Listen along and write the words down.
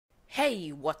Hey,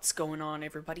 what's going on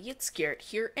everybody? It's Garrett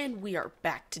here, and we are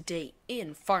back today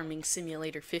in Farming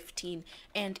Simulator 15,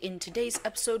 and in today's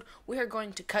episode, we are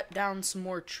going to cut down some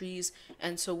more trees,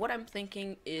 and so what I'm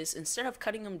thinking is, instead of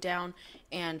cutting them down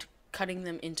and cutting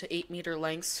them into 8-meter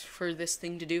lengths for this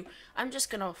thing to do, I'm just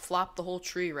gonna flop the whole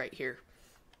tree right here.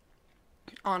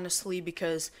 Honestly,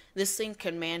 because this thing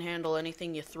can manhandle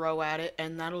anything you throw at it,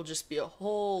 and that'll just be a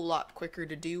whole lot quicker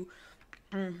to do.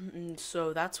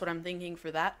 So that's what I'm thinking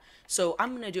for that. So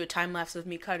I'm going to do a time lapse of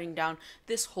me cutting down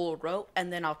this whole row,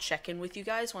 and then I'll check in with you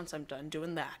guys once I'm done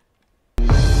doing that.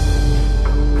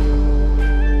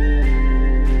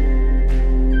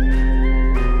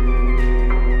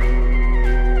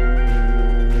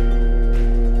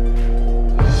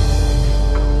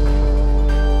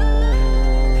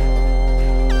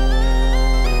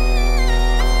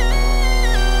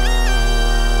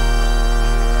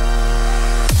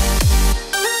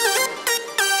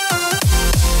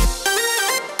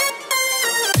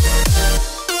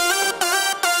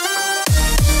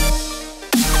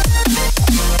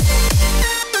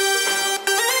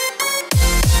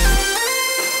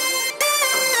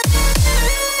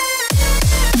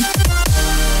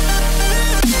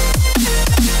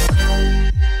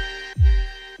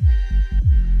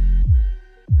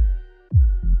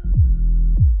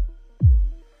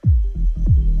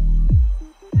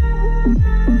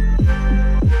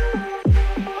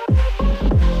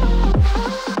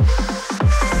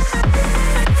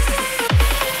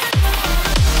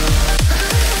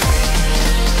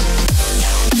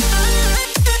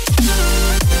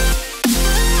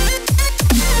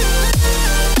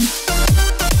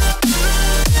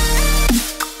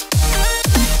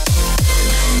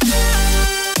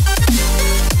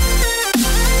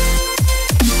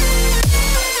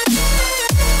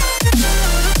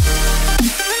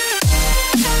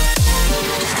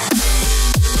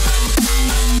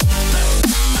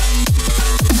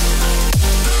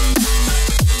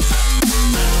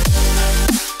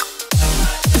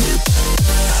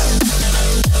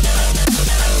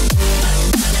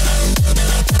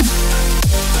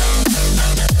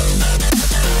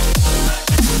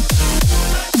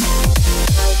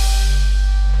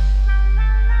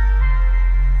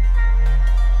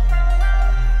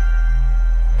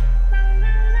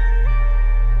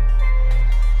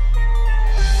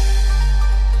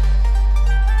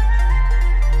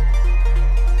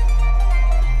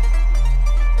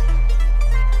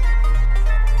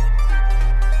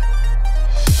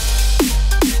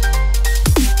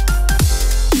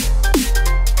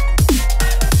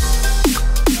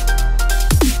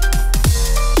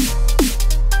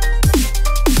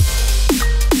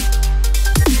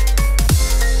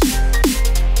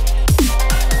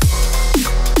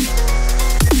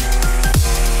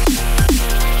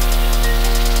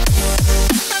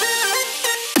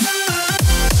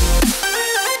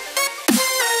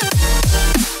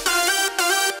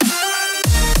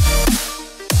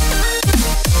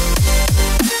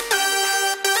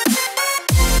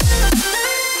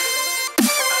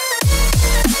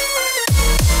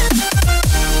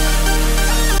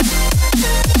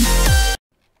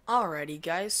 Alrighty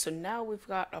guys, so now we've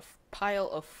got a pile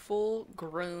of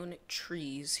full-grown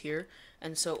trees here,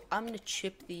 and so I'm going to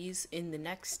chip these in the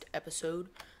next episode,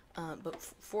 but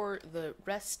for the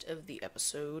rest of the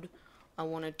episode, I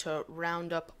wanted to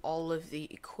round up all of the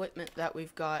equipment that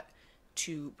we've got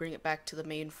to bring it back to the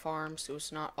main farm so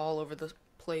it's not all over the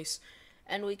place,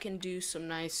 and we can do some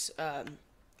nice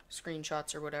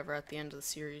screenshots or whatever at the end of the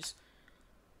series.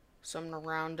 So I'm going to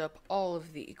round up all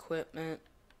of the equipment.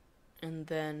 And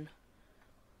then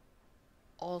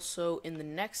also in the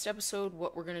next episode,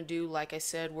 what we're going to do, like I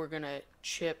said, we're going to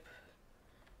chip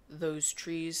those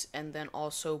trees and then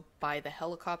also buy the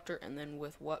helicopter. And then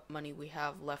with what money we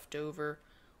have left over,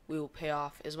 we will pay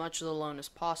off as much of the loan as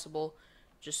possible,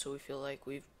 just so we feel like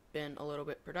we've been a little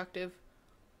bit productive.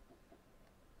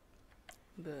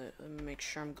 But let me make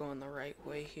sure I'm going the right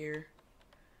way here.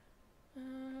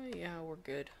 Yeah, we're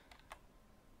good.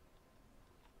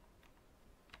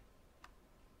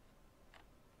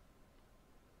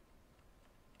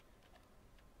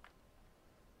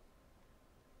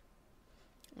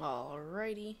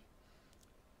 Alrighty,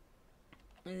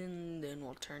 and then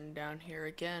we'll turn down here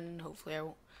again. Hopefully I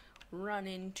won't run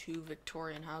into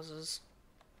Victorian houses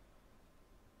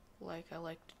like I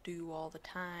like to do all the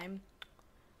time.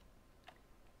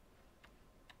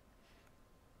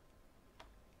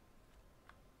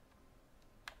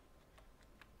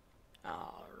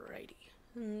 Alrighty,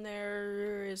 and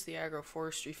there is the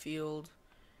agroforestry field.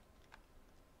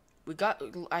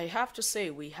 I have to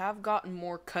say, we have gotten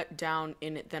more cut down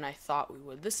in it than I thought we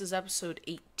would. This is episode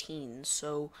 18,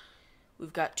 so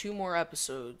we've got 2 more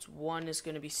episodes. One is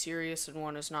going to be serious and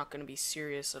one is not going to be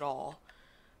serious at all.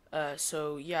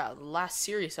 So yeah, the last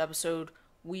serious episode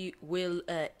we will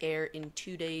air in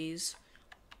 2 days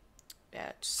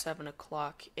at 7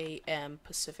 o'clock a.m.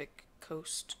 Pacific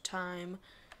Coast time.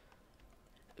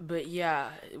 But yeah,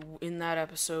 in that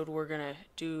episode, we're gonna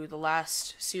do the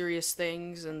last serious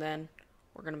things, and then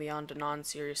we're gonna be on to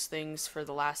non-serious things for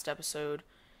the last episode,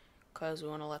 because we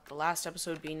want to let the last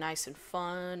episode be nice and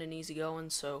fun and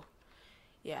easygoing. So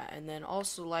yeah, and then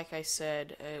also, like I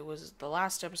said, it was the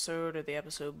last episode or the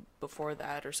episode before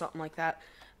that or something like that.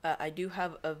 I do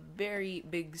have a very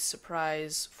big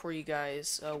surprise for you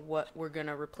guys. What we're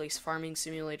gonna replace Farming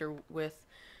Simulator with.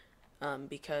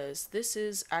 Because this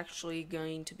is actually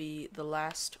going to be the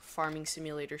last Farming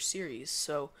Simulator series,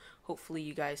 so hopefully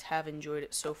you guys have enjoyed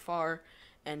it so far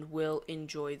and will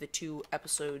enjoy the 2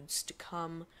 episodes to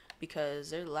come,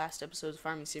 because they're the last episodes of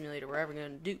Farming Simulator we're ever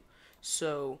going to do.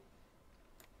 So,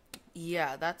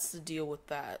 yeah, that's the deal with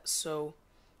that. So,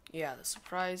 yeah, the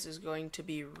surprise is going to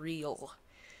be real.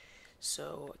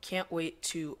 So, I can't wait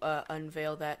to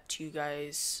unveil that to you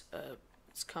guys.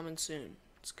 It's coming soon.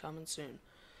 It's coming soon.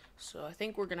 So I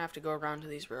think we're going to have to go around to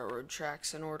these railroad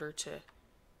tracks in order to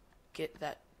get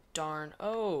that darn...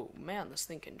 Oh, man, this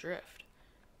thing can drift.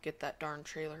 Get that darn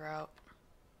trailer out.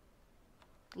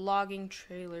 Logging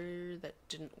trailer that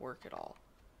didn't work at all.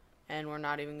 And we're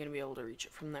not even going to be able to reach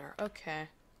it from there. Okay.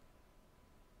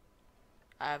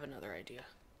 I have another idea.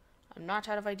 I'm not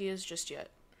out of ideas just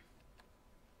yet.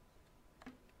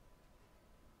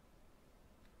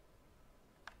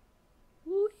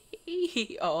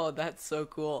 Oh, that's so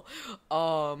cool.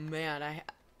 Oh man,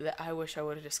 I wish I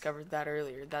would have discovered that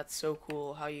earlier. That's so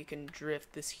cool how you can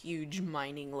drift this huge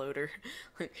mining loader.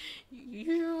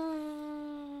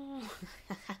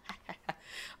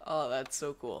 Oh, that's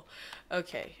so cool.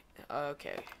 Okay,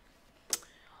 okay.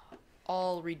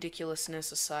 All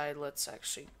ridiculousness aside, let's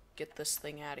actually get this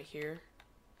thing out of here.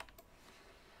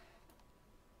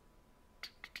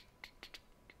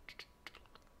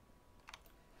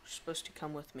 Supposed to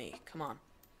come with me. Come on.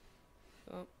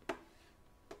 Oh.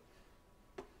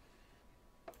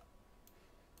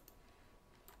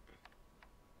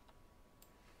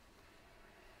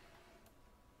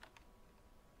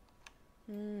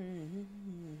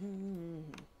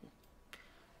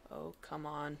 Oh, come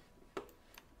on.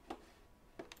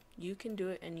 You can do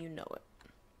it and you know it.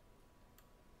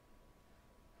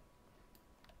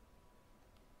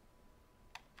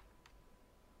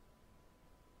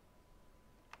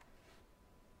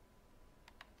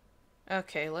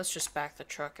 Okay, let's just back the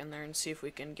truck in there and see if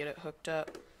we can get it hooked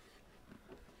up.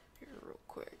 Here, real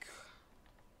quick.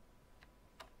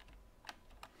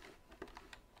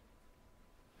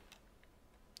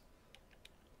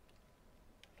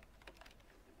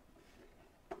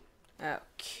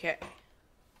 Okay.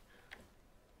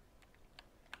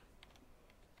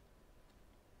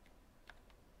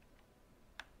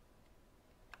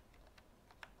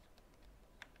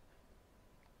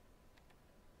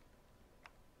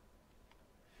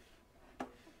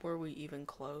 Were we even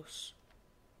close?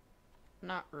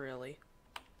 Not really.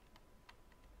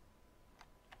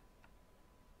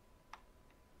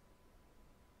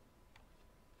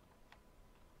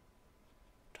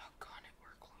 Doggone it,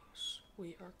 we're close.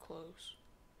 We are close.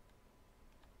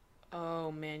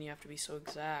 Oh man, you have to be so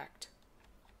exact.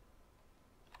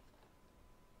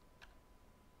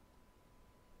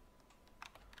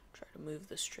 Try to move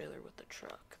this trailer with the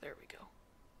truck. There we go.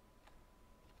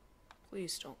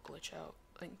 Please don't glitch out.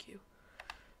 Thank you.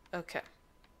 Okay.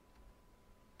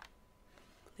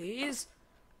 Please?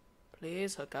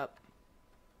 Please hook up.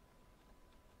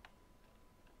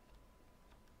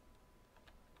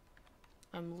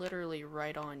 I'm literally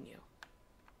right on you.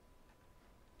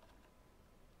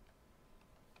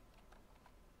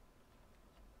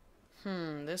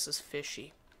 This is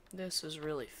fishy. This is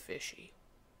really fishy.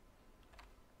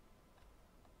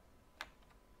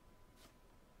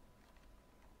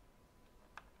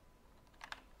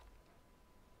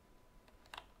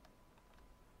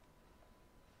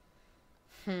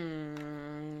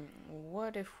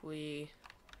 What if we...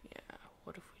 Yeah,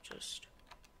 what if we just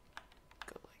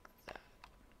go like that?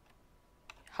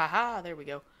 Haha, there we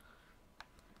go.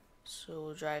 So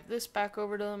we'll drive this back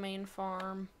over to the main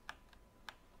farm,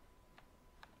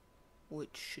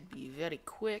 which should be very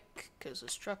quick, because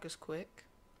this truck is quick.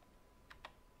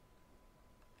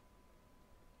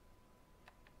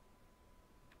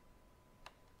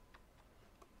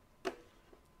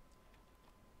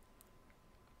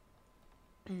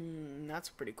 That's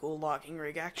a pretty cool logging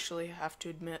rig, actually, I have to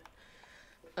admit.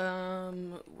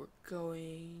 We're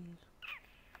going...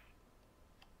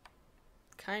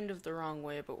 kind of the wrong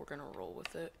way, but we're gonna roll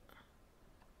with it.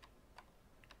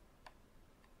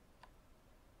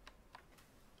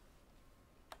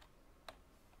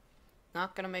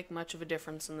 Not gonna make much of a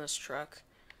difference in this truck.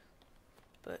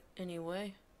 But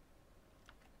anyway.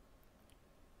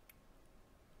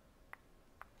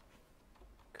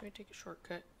 Can we take a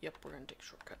shortcut? Yep, we're gonna take a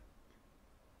shortcut.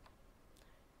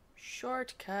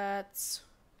 Shortcuts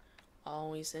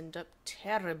always end up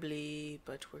terribly,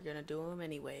 but we're gonna do them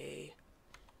anyway.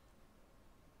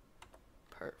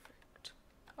 Perfect.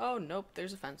 Oh, nope,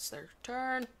 there's a fence there.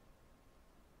 Turn!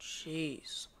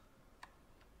 Jeez.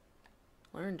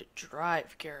 Learn to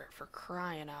drive, Garrett, for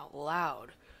crying out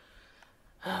loud.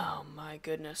 Oh my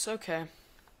goodness, okay.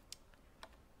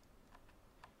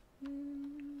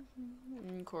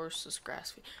 Of course, this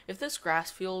grass field. If this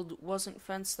grass field wasn't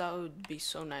fenced, that would be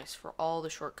so nice. For all the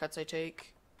shortcuts I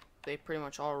take, they pretty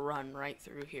much all run right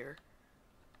through here.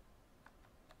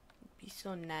 It'd be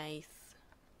so nice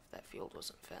if that field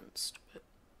wasn't fenced. But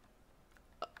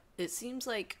it seems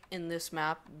like in this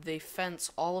map, they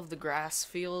fence all of the grass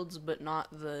fields, but not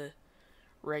the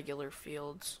regular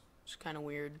fields. It's kind of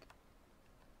weird.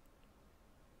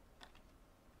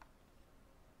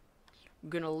 I'm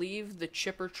gonna leave the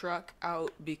chipper truck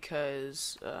out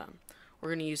because we're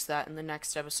gonna use that in the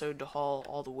next episode to haul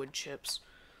all the wood chips.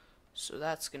 So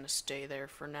that's gonna stay there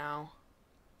for now.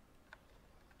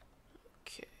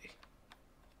 Okay.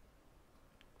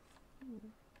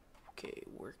 Okay,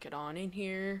 work it on in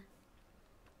here.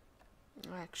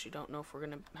 I actually don't know if we're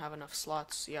gonna have enough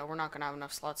slots. Yeah, we're not gonna have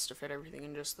enough slots to fit everything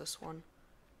in just this one.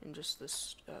 In just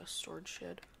this storage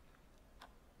shed.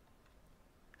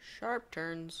 Sharp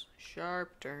turns,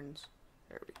 sharp turns.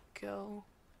 There we go.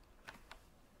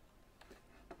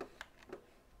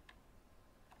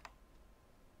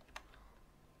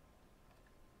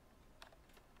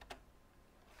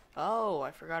 Oh,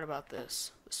 I forgot about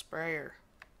this. The sprayer.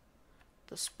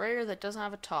 The sprayer that doesn't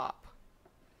have a top.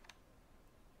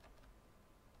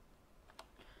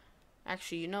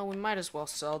 Actually, you know, we might as well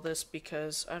sell this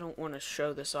because I don't want to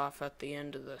show this off at the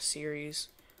end of the series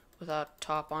without a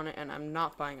top on it, and I'm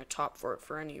not buying a top for it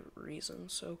for any reason,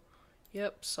 so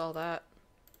yep, sell that.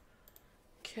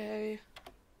 Okay.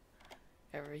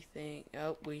 Everything.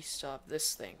 Oh, we still have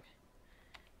this thing.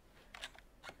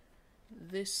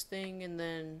 This thing, and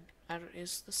then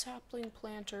is the sapling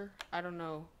planter? I don't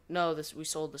know. No, we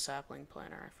sold the sapling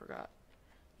planter. I forgot.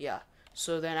 Yeah.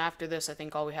 So then after this, I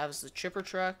think all we have is the chipper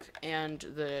truck and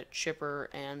the chipper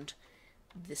and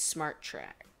the smart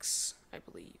tracks, I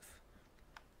believe.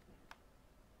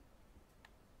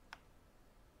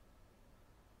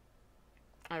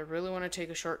 I really want to take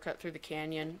a shortcut through the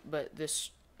canyon, but this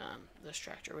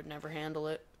tractor would never handle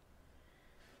it.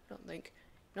 I don't think.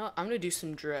 No, I'm gonna do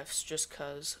some drifts just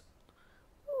cause.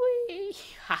 Whee!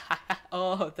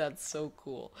 Oh, that's so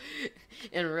cool.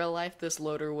 In real life, this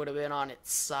loader would have been on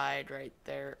its side right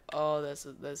there. Oh, this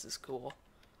is cool.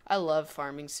 I love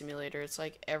Farming Simulator. It's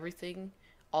like everything,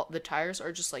 all the tires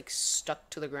are just like stuck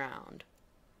to the ground.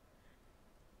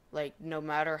 Like, no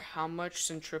matter how much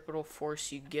centripetal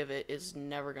force you give it, is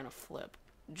never gonna flip.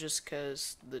 Just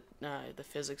because the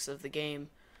physics of the game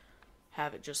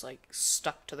have it just, like,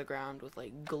 stuck to the ground with,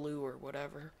 like, glue or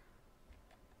whatever.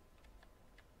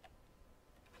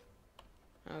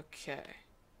 Okay.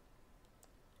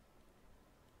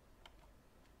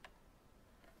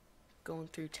 Going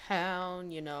through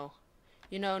town, you know.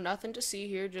 You know, nothing to see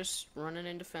here, just running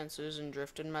into fences and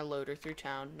drifting my loader through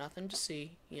town. Nothing to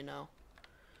see, you know.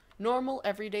 Normal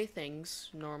everyday things.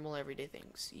 Normal everyday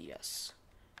things. Yes.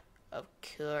 Of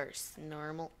course.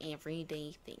 Normal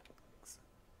everyday things.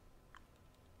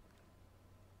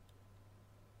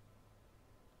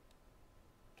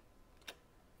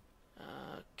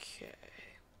 Okay.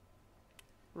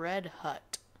 Red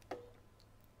Hut.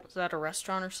 Is that a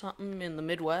restaurant or something in the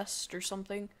Midwest or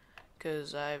something?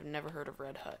 Because I've never heard of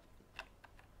Red Hut.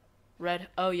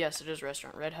 Oh yes, it is a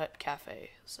restaurant. Red Hut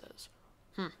Cafe, it says.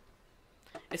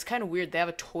 It's kind of weird. They have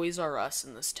a Toys R Us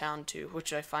in this town, too,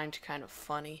 which I find kind of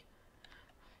funny.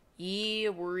 Yeah,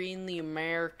 we're in the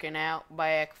American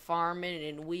Outback farming,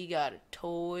 and we got a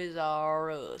Toys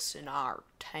R Us in our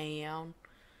town.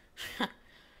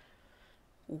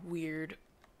 Weird.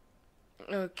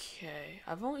 Okay,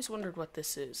 I've always wondered what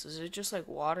this is. Is it just like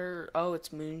water? Oh,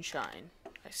 it's moonshine.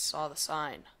 I saw the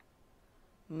sign.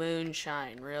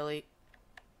 Moonshine, really?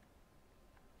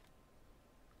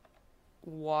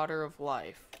 Water of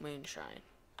life, moonshine.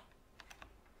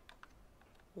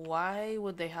 Why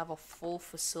would they have a full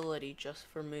facility just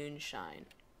for moonshine?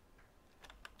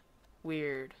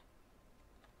 Weird.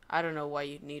 I don't know why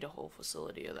you'd need a whole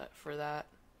facility of that for that.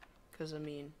 Because, I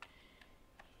mean,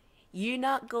 You're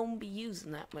not gonna be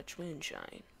using that much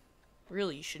moonshine.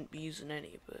 Really, you shouldn't be using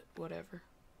any, but whatever.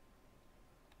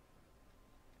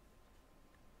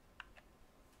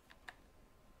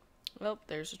 Well,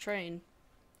 there's a train.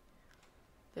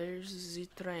 There's the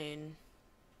train.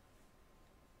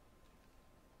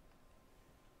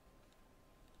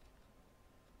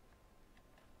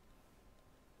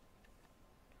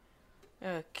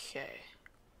 Okay.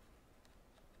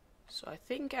 So I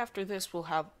think after this we'll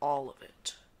have all of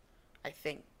it. I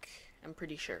think. I'm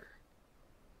pretty sure.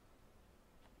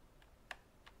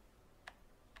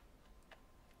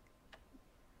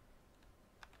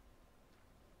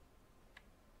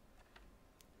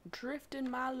 Drifting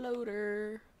my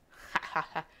loader. Ha ha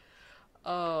ha.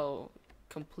 Oh,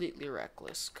 completely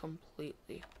reckless.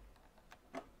 Completely.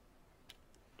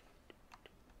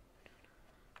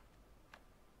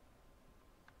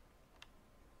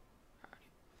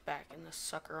 Backing the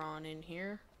sucker on in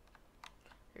here.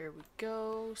 Here we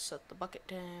go. Set the bucket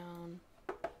down.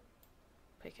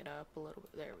 Pick it up a little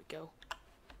bit. There we go.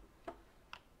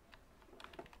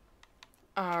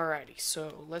 Alrighty,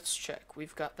 so let's check.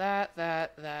 We've got that.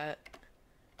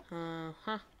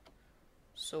 Uh-huh.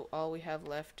 So all we have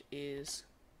left is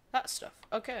that stuff.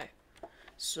 Okay.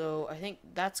 So I think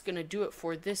that's gonna do it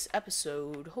for this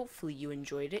episode. Hopefully you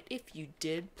enjoyed it. If you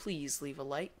did, please leave a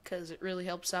like, because it really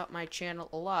helps out my channel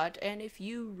a lot. And if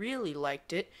you really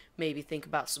liked it, maybe think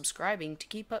about subscribing to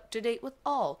keep up to date with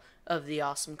all of the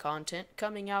awesome content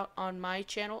coming out on my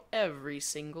channel every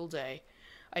single day.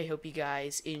 I hope you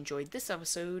guys enjoyed this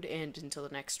episode, and until the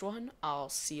next one, I'll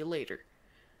see you later.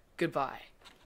 Goodbye.